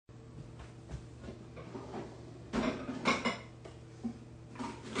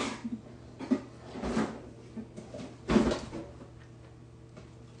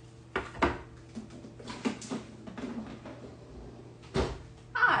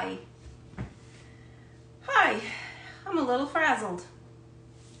a little frazzled.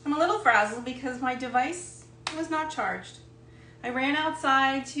 I'm a little frazzled because my device was not charged. I ran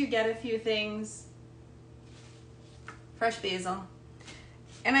outside to get a few things, fresh basil,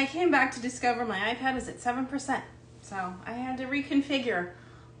 and I came back to discover my iPad is at 7%. So I had to reconfigure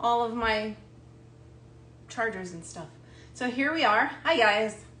all of my chargers and stuff. So here we are. Hi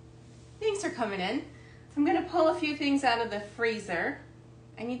guys. Thanks for coming in. I'm gonna pull a few things out of the freezer.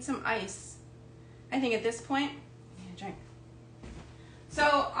 I need some ice. I think at this point, I need a drink.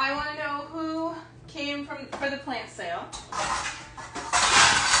 So I wanna know who came for the plant sale.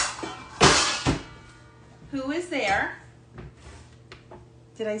 Who was there?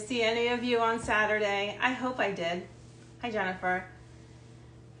 Did I see any of you on Saturday? I hope I did. Hi, Jennifer.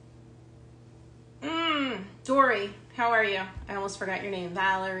 Dory, how are you? I almost forgot your name.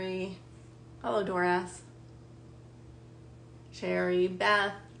 Valerie. Hello, Doris. Sherry,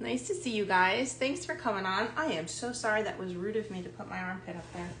 Beth. Nice to see you guys. Thanks for coming on. I am so sorry that was rude of me to put my armpit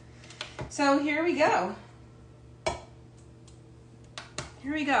up there. So here we go.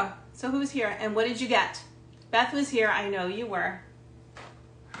 Here we go. So who's here and what did you get? Beth was here. I know you were.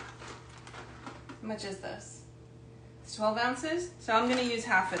 How much is this? It's 12 ounces. So I'm going to use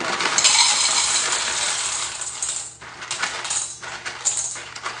half of this.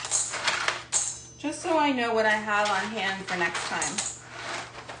 Just so I know what I have on hand for next time.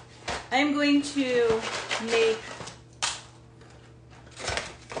 I'm going to make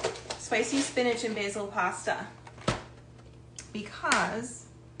spicy spinach and basil pasta because,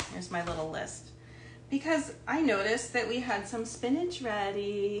 here's my little list, because I noticed that we had some spinach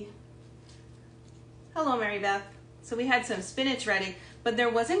ready. Hello, Mary Beth. So we had some spinach ready, but there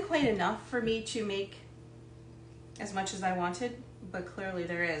wasn't quite enough for me to make as much as I wanted, but clearly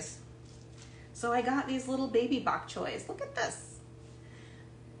there is. So I got these little baby bok choys. Look at this.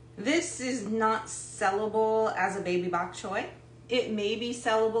 This is not sellable as a baby bok choy. It may be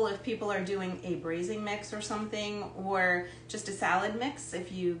sellable if people are doing a braising mix or something, or just a salad mix.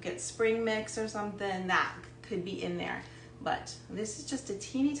 If you get spring mix or something, that could be in there. But this is just a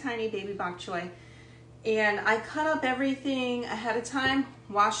teeny tiny baby bok choy. And I cut up everything ahead of time,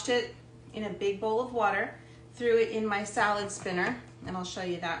 washed it in a big bowl of water, threw it in my salad spinner, and I'll show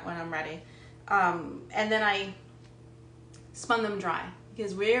you that when I'm ready. And then I spun them dry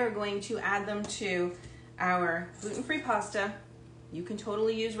because we are going to add them to our gluten-free pasta. You can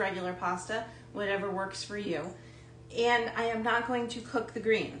totally use regular pasta, whatever works for you. And I am not going to cook the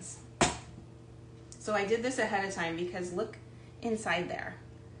greens. So I did this ahead of time because look inside there.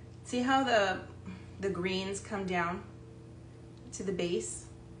 See how the greens come down to the base?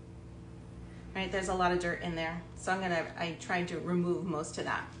 Right, there's a lot of dirt in there. So I tried to remove most of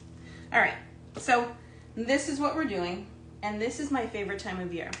that. All right, so this is what we're doing. And this is my favorite time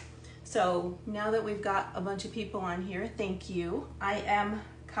of year. So now that we've got a bunch of people on here, thank you. I am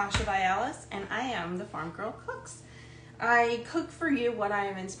Kasha Vialis and I am the Farm Girl Cooks. I cook for you what I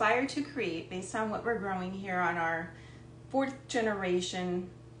am inspired to create based on what we're growing here on our 4th generation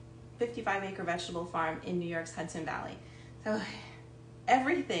 55-acre vegetable farm in New York's Hudson Valley. So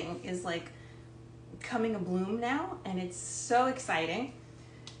everything is like coming a bloom now and it's so exciting.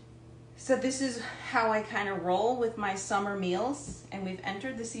 So this is how I kind of roll with my summer meals, and we've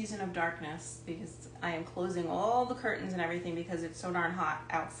entered the season of darkness because I am closing all the curtains and everything because it's so darn hot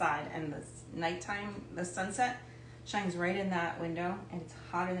outside, and the nighttime, the sunset shines right in that window and it's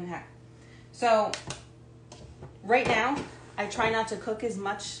hotter than heck. So right now I try not to cook as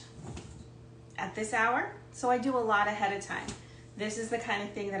much at this hour, so I do a lot ahead of time. This is the kind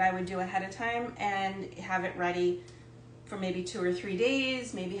of thing that I would do ahead of time and have it ready for maybe 2 or 3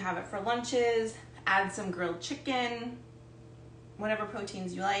 days, maybe have it for lunches, add some grilled chicken, whatever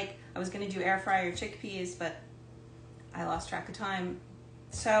proteins you like. I was gonna do air fryer chickpeas, but I lost track of time.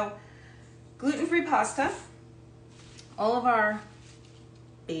 So gluten-free pasta, all of our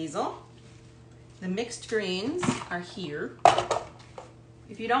basil, the mixed greens are here.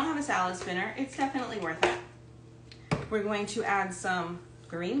 If you don't have a salad spinner, it's definitely worth it. We're going to add some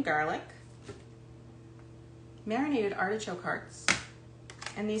green garlic, marinated artichoke hearts,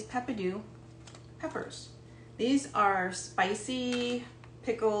 and these Peppadew peppers. These are spicy,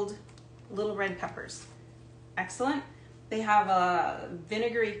 pickled little red peppers. Excellent. They have a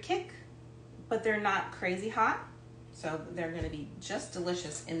vinegary kick, but they're not crazy hot, so they're going to be just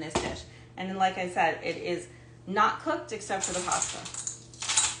delicious in this dish. And then, like I said, it is not cooked except for the pasta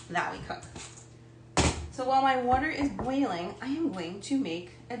that we cook. So while my water is boiling, I am going to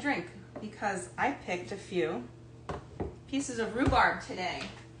make a drink because I picked a few pieces of rhubarb today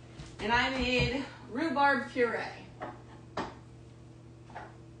and I made rhubarb puree.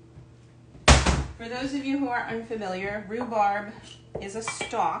 For those of you who are unfamiliar, rhubarb is a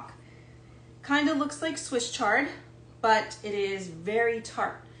stalk. Kind of looks like Swiss chard, but it is very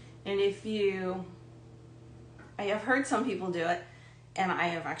tart. And I have heard some people do it, and I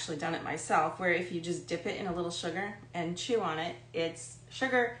have actually done it myself, where if you just dip it in a little sugar and chew on it, it's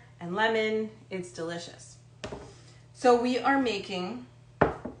sugar and lemon, it's delicious. So we are making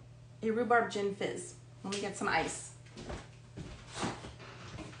a rhubarb gin fizz. Let me get some ice.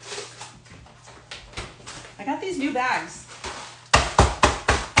 I got these new bags.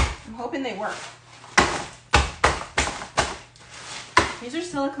 I'm hoping they work. These are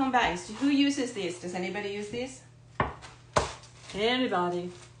silicone bags. Who uses these? Does anybody use these?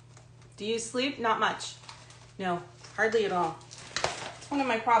 Anybody? Do you sleep? Not much. No, hardly at all. It's one of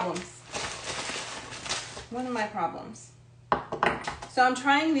my problems. One of my problems. So I'm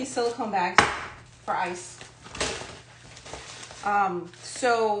trying these silicone bags for ice.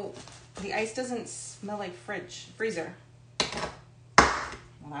 So the ice doesn't smell like freezer.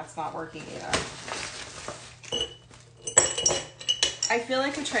 Well, that's not working either. I feel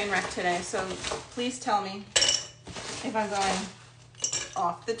like a train wreck today, so please tell me if I'm going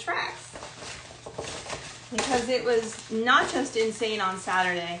off the tracks. Because it was not just insane on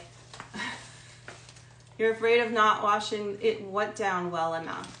Saturday. You're afraid of not washing it down well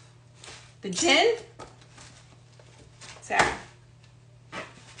enough. The gin? Sarah.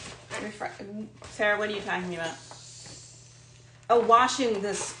 Sarah, what are you talking about? Oh, washing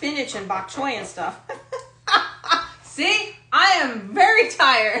the spinach and bok choy and stuff. See? I am very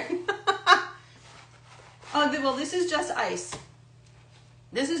tired. Oh, well, this is just ice.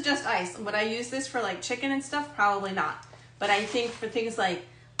 This is just ice. Would I use this for like chicken and stuff? Probably not. But I think for things like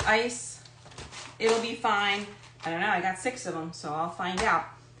ice, it'll be fine. I don't know. I got 6 of them, so I'll find out.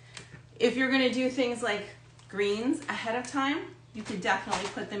 If you're going to do things like greens ahead of time, you could definitely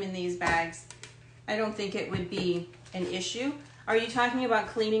put them in these bags. I don't think it would be an issue. Are you talking about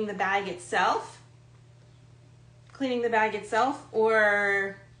cleaning the bag itself? Cleaning the bag itself,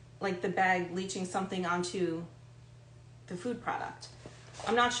 or like the bag leaching something onto the food product?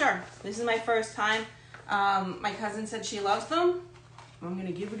 I'm not sure. This is my first time. My cousin said she loves them. I'm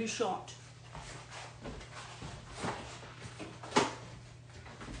gonna give it a shot.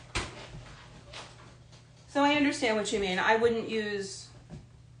 So I understand what you mean. I wouldn't use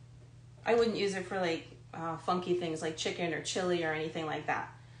it for like funky things like chicken or chili or anything like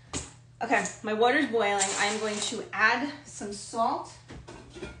that. Okay, my water's boiling. I'm going to add some salt,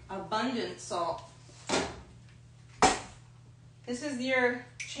 abundant salt. This is your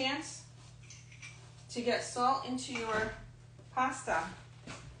chance to get salt into your pasta.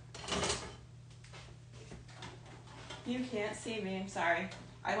 You can't see me, I'm sorry.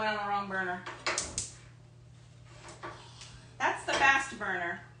 I went on the wrong burner. That's the fast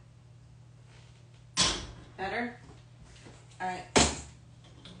burner. Better? All right.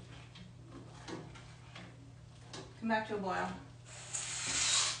 Come back to a boil.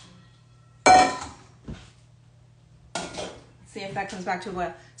 See if that comes back to a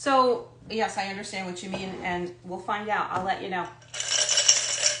boil. So, yes, I understand what you mean, and we'll find out. I'll let you know.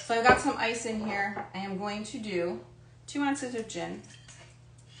 So I've got some ice in here. I am going to do 2 ounces of gin.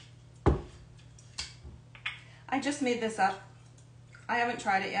 I just made this up. I haven't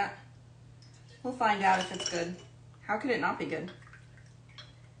tried it yet. We'll find out if it's good. How could it not be good?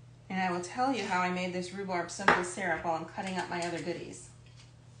 And I will tell you how I made this rhubarb simple syrup while I'm cutting up my other goodies.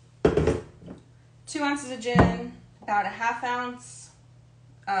 2 ounces of gin, about a 1/2 ounce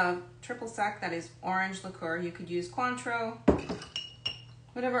of triple sec, that is orange liqueur. You could use Cointreau,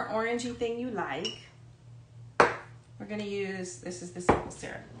 whatever orangey thing you like. We're gonna use, this is the simple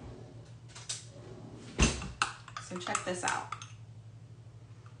syrup. So check this out.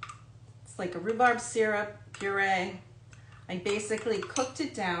 It's like a rhubarb syrup puree. I basically cooked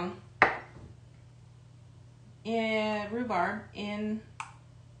it down in rhubarb in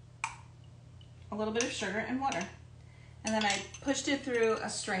a little bit of sugar and water. And then I pushed it through a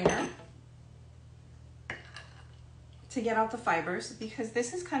strainer to get out the fibers, because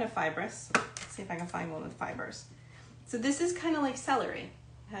this is kind of fibrous. Let's see if I can find one with fibers. So this is kind of like celery.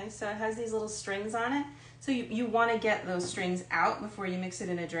 Okay, so it has these little strings on it. So you want to get those strings out before you mix it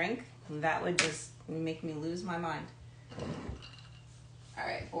in a drink. That would just make me lose my mind. All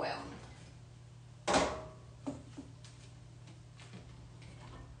right, boil.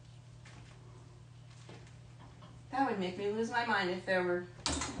 That would make me lose my mind if there were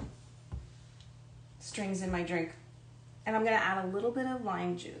strings in my drink. And I'm gonna add a little bit of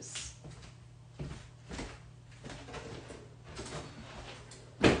lime juice.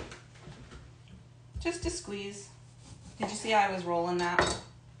 Just a squeeze. Did you see how I was rolling that?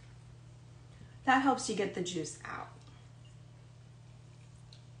 That helps you get the juice out.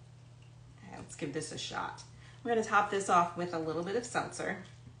 Okay, let's give this a shot. We're gonna top this off with a little bit of seltzer.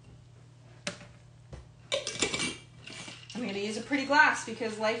 I'm gonna use a pretty glass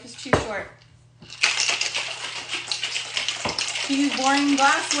because life is too short to use boring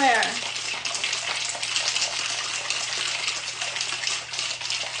glassware.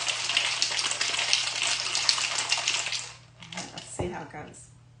 Let's see how it goes.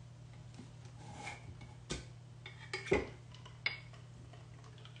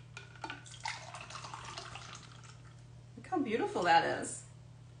 Look how beautiful that is.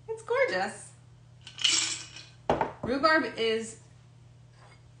 It's gorgeous. Rhubarb is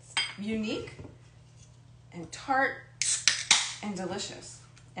unique and tart and delicious,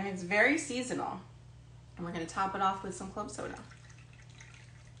 and it's very seasonal. And we're going to top it off with some club soda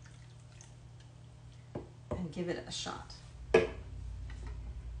and give it a shot.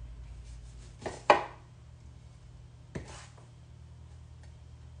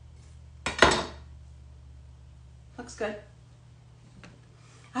 Looks good.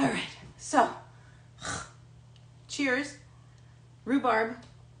 All right, so cheers. Rhubarb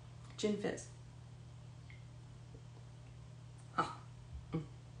gin fizz.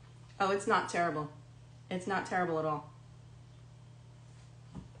 Oh, it's not terrible. It's not terrible at all.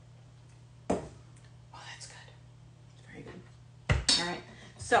 Oh, that's good. It's very good. All right,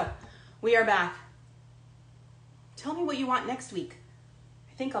 so we are back. Tell me what you want next week.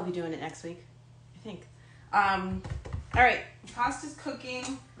 I think I'll be doing it next week. I think. All right, pasta's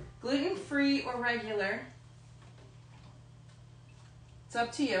cooking. Gluten-free or regular. It's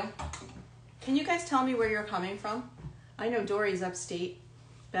up to you. Can you guys tell me where you're coming from? I know Dory's upstate.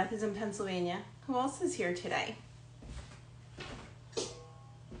 Beth is in Pennsylvania. Who else is here today?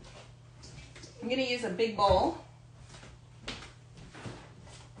 I'm gonna use a big bowl.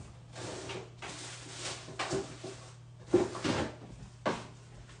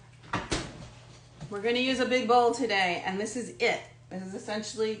 We're gonna use a big bowl today, and this is it. This is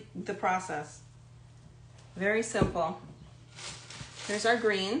essentially the process. Very simple. Here's our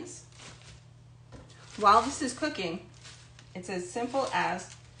greens. While this is cooking, it's as simple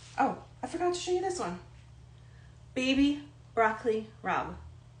as, oh, I forgot to show you this one. Baby broccoli rabe.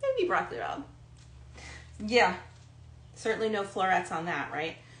 Baby broccoli rabe. Yeah, certainly no florets on that,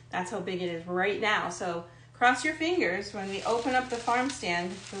 right? That's how big it is right now. So cross your fingers when we open up the farm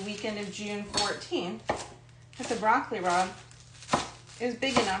stand the weekend of June 14th, that the broccoli rabe is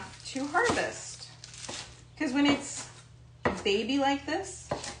big enough to harvest. Because when it's baby like this,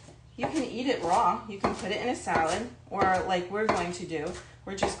 you can eat it raw. You can put it in a salad, or like we're going to do,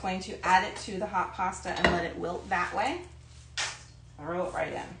 we're just going to add it to the hot pasta and let it wilt that way. Throw it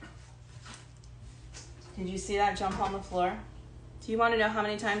right in. Did you see that jump on the floor? Do you want to know how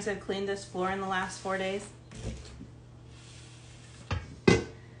many times I've cleaned this floor in the last 4 days?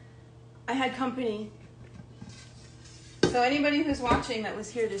 I had company. So anybody who's watching that was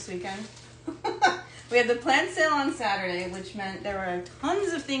here this weekend, we had the plant sale on Saturday, which meant there were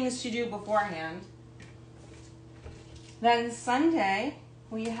tons of things to do beforehand. Then Sunday,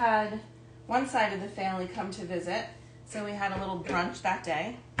 we had one side of the family come to visit, so we had a little brunch that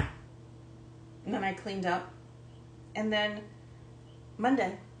day. And then I cleaned up. And then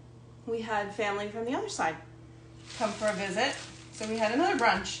Monday, we had family from the other side come for a visit, so we had another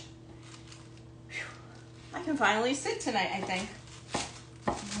brunch. Whew. I can finally sit tonight, I think.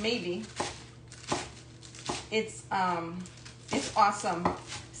 Maybe. It's awesome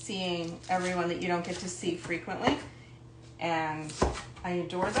seeing everyone that you don't get to see frequently, and I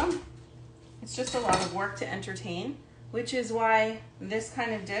adore them. It's just a lot of work to entertain, which is why this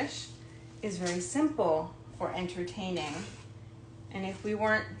kind of dish is very simple for entertaining. And if we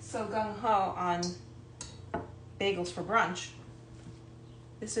weren't so gung-ho on bagels for brunch,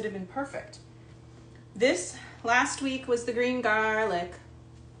 this would have been perfect. This last week was the green garlic.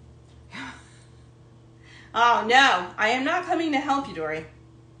 Oh no, I am not coming to help you, Dory.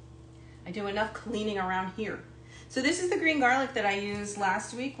 I do enough cleaning around here. So this is the green garlic that I used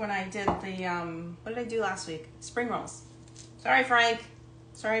last week when I did the, what did I do last week? Spring rolls. Sorry, Frank.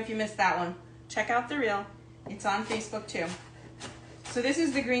 Sorry if you missed that one. Check out the reel. It's on Facebook too. So this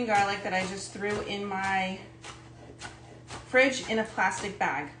is the green garlic that I just threw in my fridge in a plastic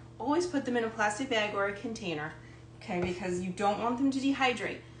bag. Always put them in a plastic bag or a container, okay, because you don't want them to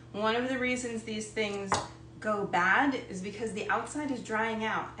dehydrate. One of the reasons these things go bad is because the outside is drying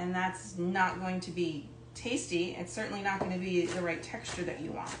out, and that's not going to be tasty. It's certainly not going to be the right texture that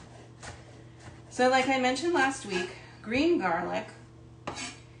you want. So like I mentioned last week, green garlic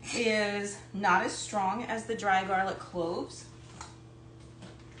is not as strong as the dry garlic cloves.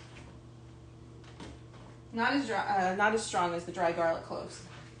 Not as dry, not as strong as the dry garlic cloves.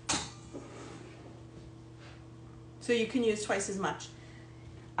 So you can use twice as much.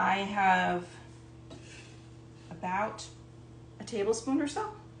 I have about a tablespoon or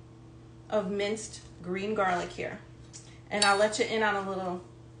so of minced green garlic here. And I'll let you in on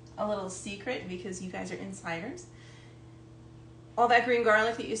a little secret because you guys are insiders. All that green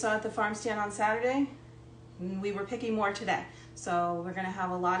garlic that you saw at the farm stand on Saturday, we were picking more today. So we're gonna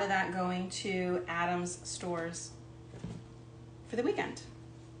have a lot of that going to Adam's stores for the weekend.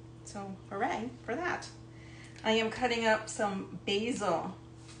 So hooray for that. I am cutting up some basil.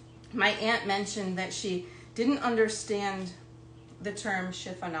 My aunt mentioned that she didn't understand the term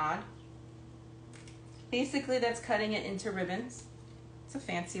chiffonade. Basically, that's cutting it into ribbons. It's a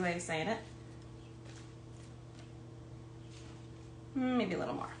fancy way of saying it. Maybe a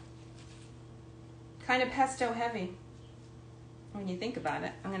little more. Kind of pesto heavy when you think about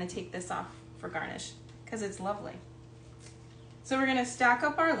it. I'm going to take this off for garnish because it's lovely. So we're going to stack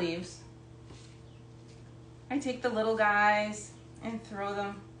up our leaves. I take the little guys and throw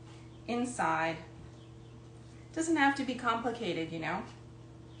them inside. Doesn't have to be complicated, you know.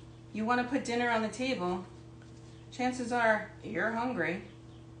 You want to put dinner on the table, chances are you're hungry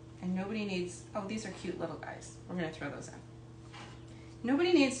and nobody needs, oh, these are cute little guys. We're going to throw those in.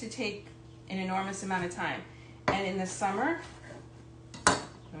 Nobody needs to take an enormous amount of time. And in the summer, let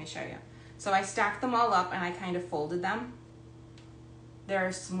me show you. So I stacked them all up and I kind of folded them.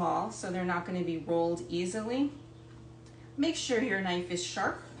 They're small, so they're not going to be rolled easily. Make sure your knife is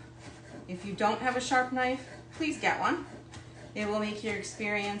sharp. If you don't have a sharp knife, please get one. It will make your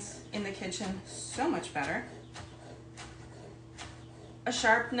experience in the kitchen so much better. A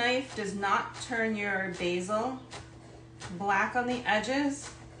sharp knife does not turn your basil black on the edges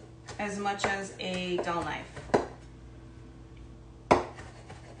as much as a dull knife.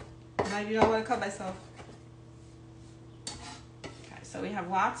 And I do not want to cut myself. Okay, so we have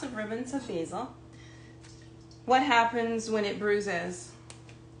lots of ribbons of basil. What happens when it bruises?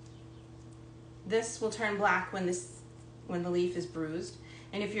 This will turn black when the leaf is bruised.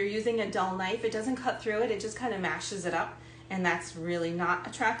 And if you're using a dull knife, it doesn't cut through it, it just kind of mashes it up. And that's really not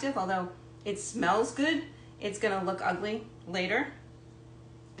attractive, although it smells good, it's gonna look ugly later.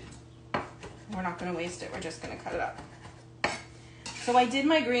 We're not gonna waste it, we're just gonna cut it up. So I did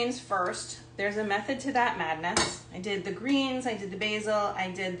my greens first. There's a method to that madness. I did the greens, I did the basil, I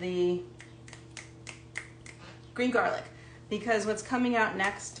did the green garlic, because what's coming out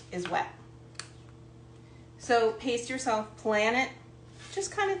next is wet. So pace yourself, plan it,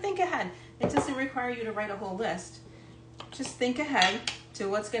 just kind of think ahead. It doesn't require you to write a whole list. Just think ahead to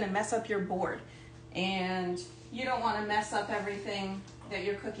what's gonna mess up your board. And you don't wanna mess up everything that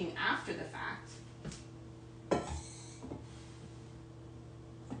you're cooking after the fact.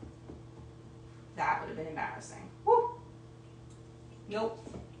 That would have been embarrassing. Woo! Nope.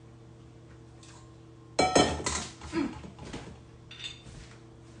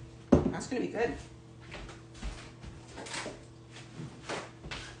 That's gonna be good.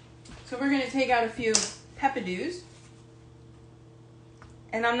 So we're gonna take out a few Peppadews.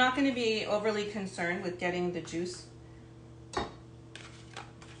 And I'm not gonna be overly concerned with getting the juice. Let's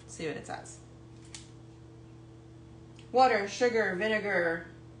see what it says. Water, sugar, vinegar,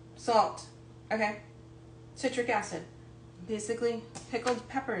 salt, okay. Citric acid, basically pickled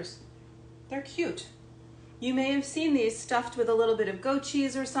peppers. They're cute. You may have seen these stuffed with a little bit of goat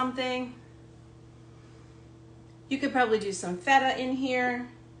cheese or something. You could probably do some feta in here,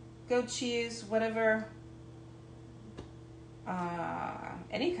 goat cheese, whatever.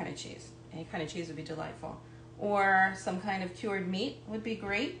 Any kind of cheese. Any kind of cheese would be delightful. Or some kind of cured meat would be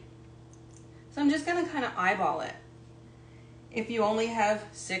great. So I'm just gonna kind of eyeball it. If you only have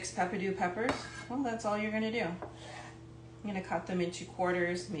 6 Peppadew peppers, well, that's all you're gonna do. I'm gonna cut them into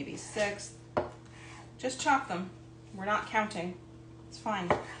quarters, maybe 6. Just chop them. We're not counting. It's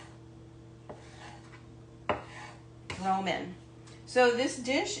fine. Throw them in. So this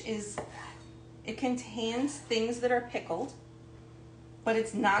dish it contains things that are pickled, but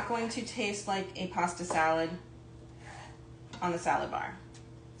it's not going to taste like a pasta salad on the salad bar.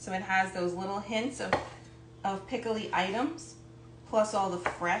 So it has those little hints of pickly items, plus all the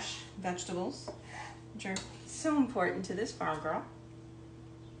fresh vegetables, which are so important to this farm girl.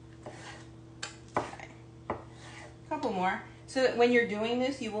 Okay. Couple more. So that when you're doing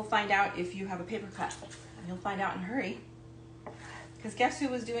this, you will find out if you have a paper cut. And you'll find out in a hurry. Because guess who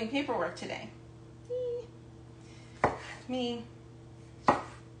was doing paperwork today? Me.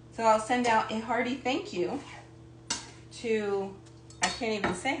 So I'll send out a hearty thank you to, I can't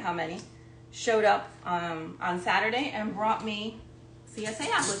even say how many, showed up on Saturday and brought me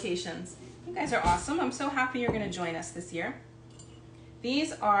CSA applications. You guys are awesome. I'm so happy you're going to join us this year.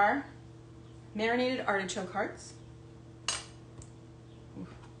 These are marinated artichoke hearts.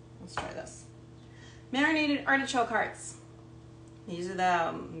 Let's try this. Marinated artichoke hearts. These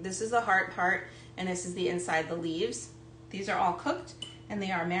are this is the heart part, and this is the inside, the leaves. These are all cooked, and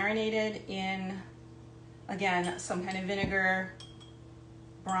they are marinated in, again, some kind of vinegar,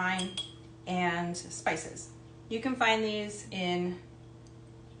 brine, and spices. You can find these in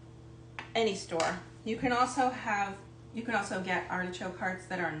any store. You can also get artichoke hearts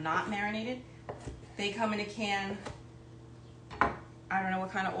that are not marinated. They come in a can. I don't know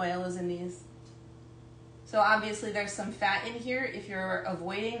what kind of oil is in these. So obviously there's some fat in here. If you're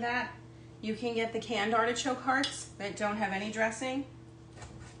avoiding that, you can get the canned artichoke hearts that don't have any dressing.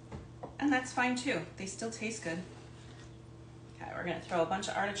 And that's fine too. They still taste good. Okay, we're gonna throw a bunch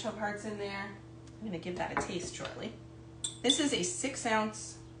of artichoke hearts in there. I'm gonna give that a taste shortly. This is a 6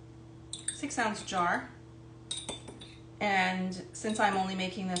 ounce jar. And since I'm only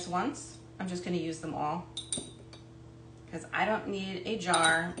making this once, I'm just gonna use them all, because I don't need a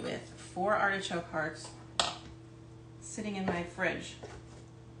jar with 4 artichoke hearts sitting in my fridge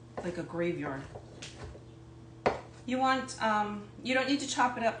like a graveyard. You want, you don't need to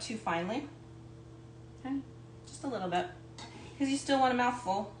chop it up too finely, okay? Just a little bit, because you still want a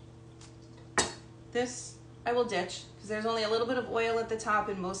mouthful. This I will ditch, because there's only a little bit of oil at the top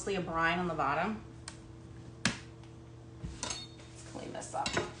and mostly a brine on the bottom. Let's clean this up.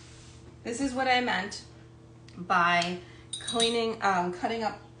 This is what I meant by cleaning, cutting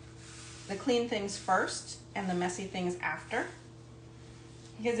up the clean things first and the messy things after.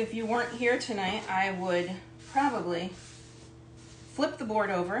 Because if you weren't here tonight, I would probably flip the board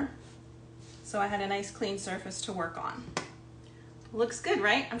over so I had a nice clean surface to work on. Looks good,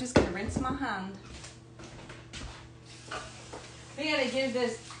 right? I'm just gonna rinse my hand. We gotta give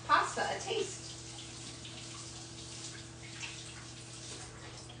this pasta a taste.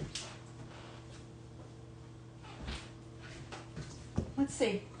 Let's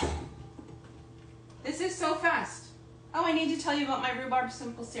see. This is so fast. Oh, I need to tell you about my rhubarb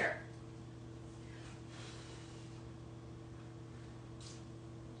simple syrup.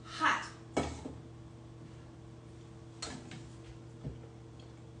 Hot.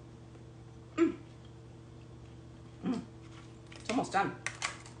 It's almost done.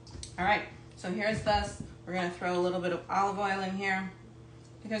 All right, so here's this. We're gonna throw a little bit of olive oil in here,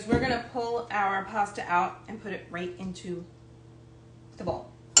 because we're gonna pull our pasta out and put it right into the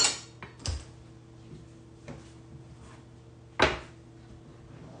bowl.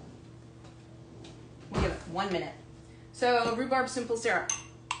 We'll give it 1 minute. So rhubarb simple syrup.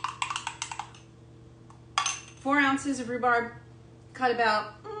 4 ounces of rhubarb, cut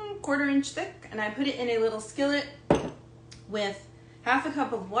about 1/4 inch thick, and I put it in a little skillet with 1/2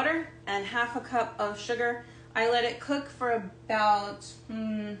 cup of water and 1/2 cup of sugar. I let it cook for about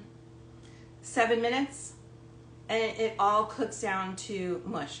 7 minutes, and it all cooks down to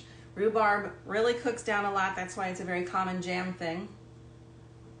mush. Rhubarb really cooks down a lot. That's why it's a very common jam thing.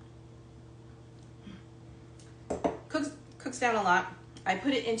 Cooks down a lot. I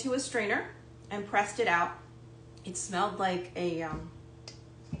put it into a strainer and pressed it out. It smelled like a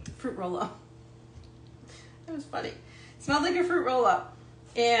fruit roll-up. That was funny. It smelled like a fruit roll-up.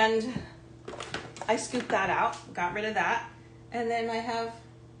 And I scooped that out, got rid of that, and then I have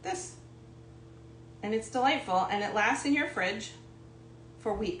this. And it's delightful, and it lasts in your fridge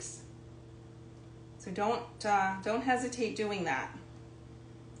for weeks. So don't hesitate doing that.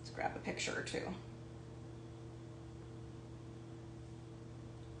 Let's grab a picture or two.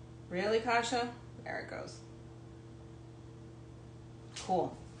 Really, Kasha? There it goes.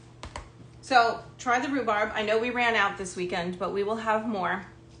 Cool. So try the rhubarb. I know we ran out this weekend, but we will have more.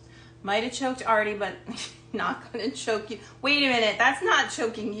 Might have choked Artie, but not gonna choke you. Wait a minute, that's not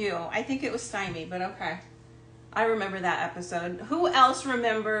choking you. I think it was Stymie, but okay. I remember that episode. Who else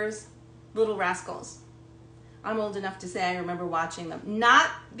remembers Little Rascals? I'm old enough to say I remember watching them.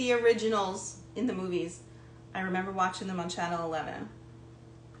 Not the originals in the movies. I remember watching them on Channel 11.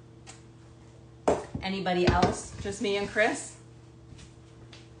 Anybody else? Just me and Chris?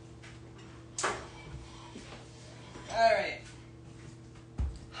 All right.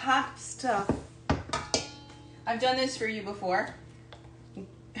 Hot stuff. I've done this for you before.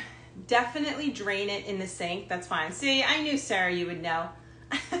 Definitely drain it in the sink. That's fine. See, I knew Sarah you would know.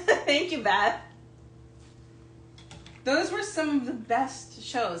 Thank you, Beth. Those were some of the best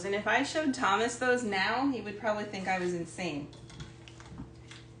shows, and if I showed Thomas those now, he would probably think I was insane.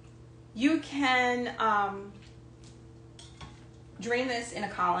 You can drain this in a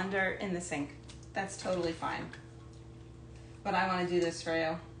colander in the sink. That's totally fine. But I want to do this for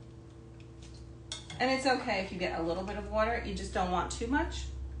you. And it's okay if you get a little bit of water, you just don't want too much.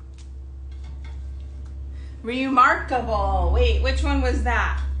 Remarkable. Wait, which one was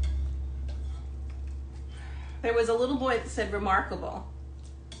that? There was a little boy that said remarkable.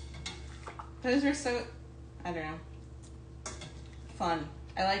 Those are so, I don't know, fun.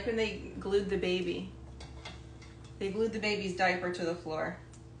 I like when they glued the baby. They glued the baby's diaper to the floor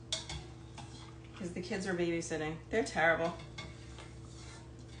because the kids were babysitting. They're terrible.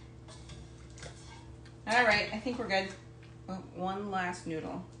 All right, I think we're good. Oh, one last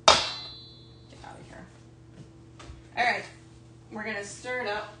noodle. Get out of here. All right, we're gonna stir it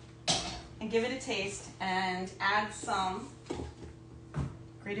up and give it a taste and add some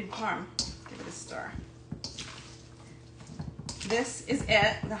grated parm. Give it a stir. This is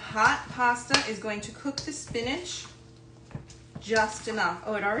it. The hot pasta is going to cook the spinach just enough.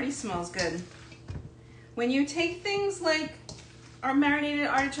 Oh, it already smells good. When you take things like our marinated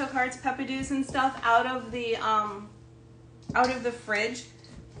artichoke hearts, peppadews and stuff out of the fridge,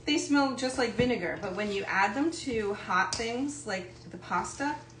 they smell just like vinegar. But when you add them to hot things like the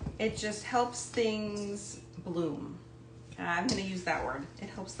pasta, it just helps things bloom. I'm gonna use that word. It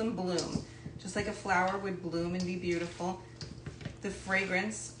helps them bloom. Just like a flower would bloom and be beautiful. The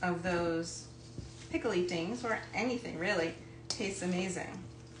fragrance of those pickly things, or anything really, tastes amazing.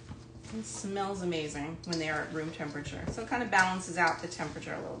 It smells amazing when they are at room temperature. So it kind of balances out the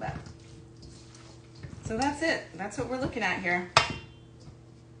temperature a little bit. So that's it. That's what we're looking at here.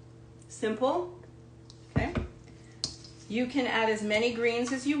 Simple, okay? You can add as many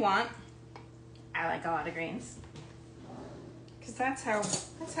greens as you want. I like a lot of greens, because that's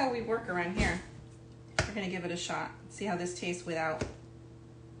how we work around here. We're gonna give it a shot. See how this tastes without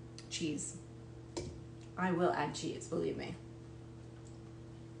cheese. I will add cheese, believe me.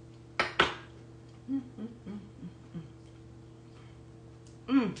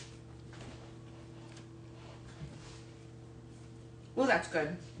 Well, that's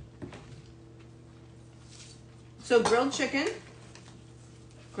good. So grilled chicken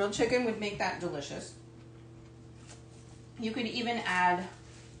would make that delicious. You could even add,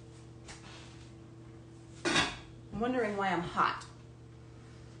 I'm wondering why I'm hot.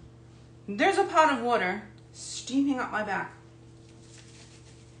 There's a pot of water steaming up my back.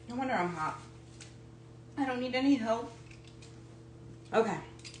 No wonder I'm hot. I don't need any help. Okay.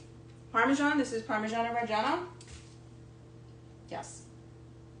 Parmesan, this is Parmigiano Reggiano. Yes.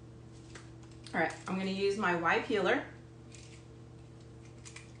 All right, I'm gonna use my Y peeler.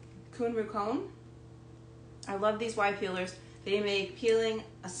 Kunru cone. I love these Y peelers. They make peeling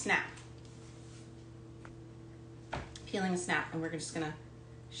a snap. Peeling a snap, and we're just gonna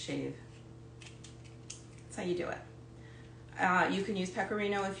shave. That's how you do it. You can use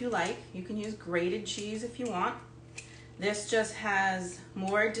pecorino if you like. You can use grated cheese if you want. This just has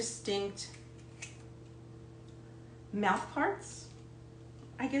more distinct mouth parts.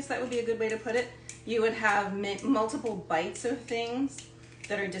 I guess that would be a good way to put it. You would have multiple bites of things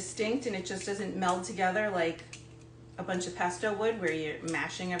that are distinct, and it just doesn't meld together like a bunch of pesto would, where you're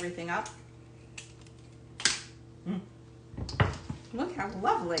mashing everything up. Look how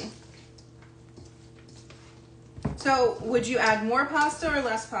lovely. So would you add more pasta or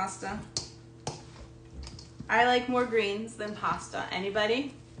less pasta? I like more greens than pasta.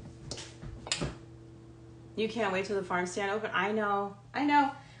 Anybody? You can't wait till the farm stand open. I know.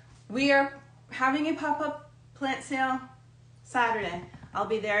 We are having a pop-up plant sale Saturday. I'll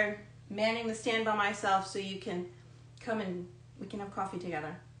be there manning the stand by myself, so you can come and we can have coffee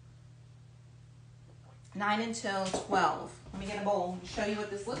together. 9 until 12. Let me get a bowl and show you what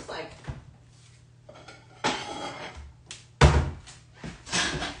this looks like.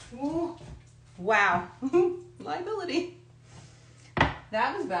 Ooh. Wow. Liability.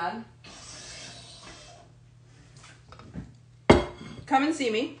 That was bad. Come and see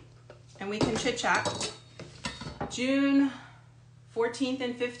me, and we can chit chat. June 14th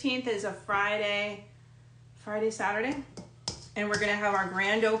and 15th is a Friday, Saturday, and we're gonna have our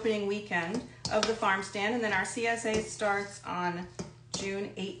grand opening weekend of the farm stand, and then our CSA starts on June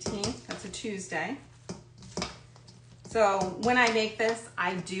 18th. That's a Tuesday. So when I make this,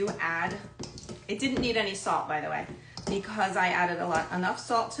 I do add, it didn't need any salt, by the way, because I added enough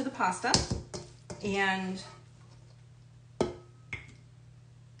salt to the pasta, and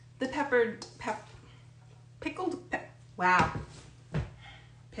the pickled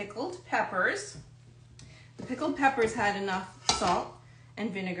peppers. The pickled peppers had enough salt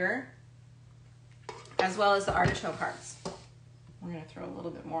and vinegar, as well as the artichoke hearts. We're gonna throw a little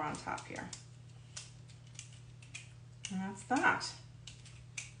bit more on top here. And that's that.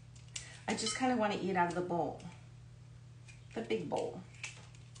 I just kind of want to eat out of the bowl, the big bowl.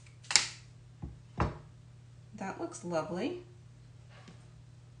 That looks lovely.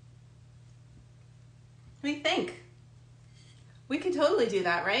 What do you think? We could totally do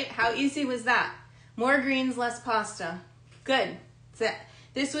that, right? How easy was that? More greens, less pasta. Good.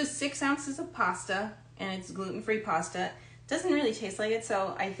 This was 6 ounces of pasta, and it's gluten-free pasta. Doesn't really taste like it,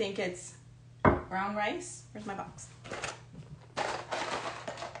 so I think it's brown rice. Where's my box?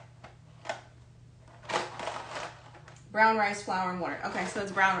 Brown rice, flour, and water. Okay, so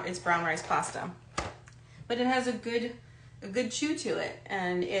it's brown rice pasta, but it has a good chew to it,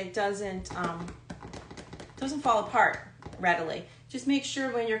 and it doesn't fall apart readily. Just make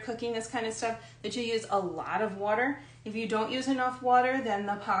sure when you're cooking this kind of stuff that you use a lot of water. If you don't use enough water, then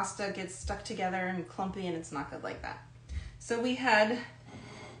the pasta gets stuck together and clumpy, and it's not good like that. So we had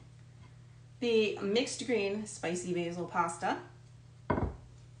the mixed green spicy basil pasta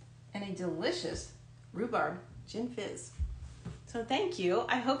and a delicious rhubarb gin fizz. So thank you.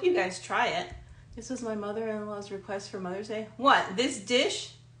 I hope you guys try it. This was my mother-in-law's request for Mother's Day. What, this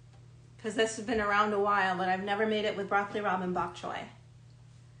dish? Because this has been around a while, but I've never made it with broccoli rabe and bok choy.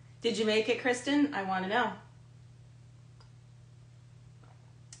 Did you make it, Kristen? I want to know.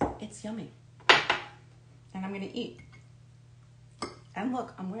 It's yummy. And I'm going to eat. And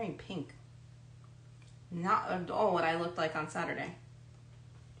look, I'm wearing pink. Not at all what I looked like on Saturday.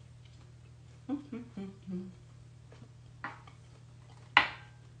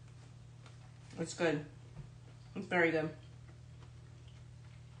 It's good. It's very good.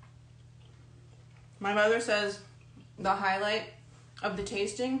 My mother says the highlight of the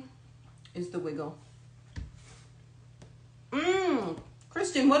tasting is the wiggle.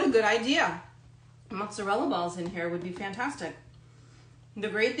 Kristen, what a good idea. Mozzarella balls in here would be fantastic. The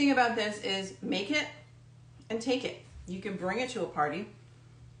great thing about this is make it and take it. You can bring it to a party,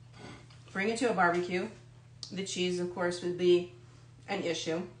 bring it to a barbecue. The cheese, of course, would be an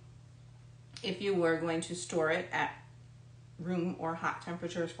issue if you were going to store it at room or hot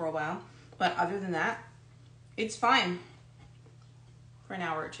temperatures for a while. But other than that, it's fine for an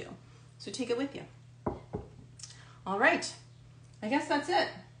hour or two. So take it with you. All right, I guess that's it.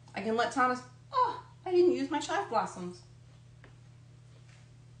 I can let Thomas, oh, I didn't use my chive blossoms.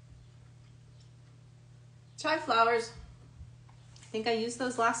 Chive flowers, I think I used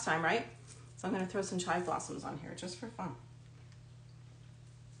those last time, right? So I'm gonna throw some chive blossoms on here just for fun.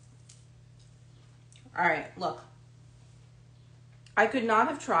 All right, look. I could not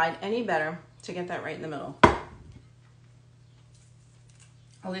have tried any better to get that right in the middle.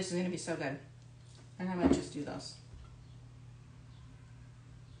 Oh, this is gonna be so good. And I might just do those.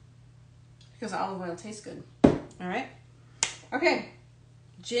 Because olive oil tastes good. All right. Okay,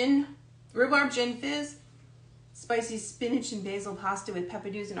 rhubarb gin fizz, spicy spinach and basil pasta with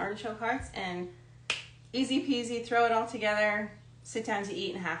peppadews and artichoke hearts, and easy peasy, throw it all together, sit down to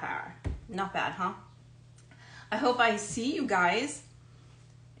eat in a half hour. Not bad, huh? I hope I see you guys.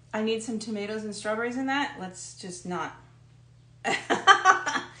 I need some tomatoes and strawberries in that. Let's just not.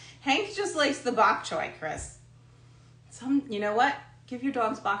 Hank just likes the bok choy, Chris. You know what? Give your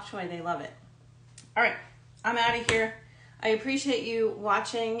dogs bok choy, they love it. All right, I'm out of here. I appreciate you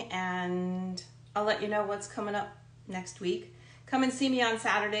watching, and I'll let you know what's coming up next week. Come and see me on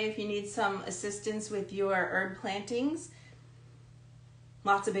Saturday if you need some assistance with your herb plantings.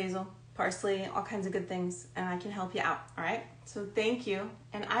 Lots of basil, parsley, all kinds of good things, and I can help you out, all right? So thank you,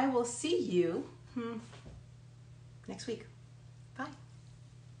 and I will see you next week.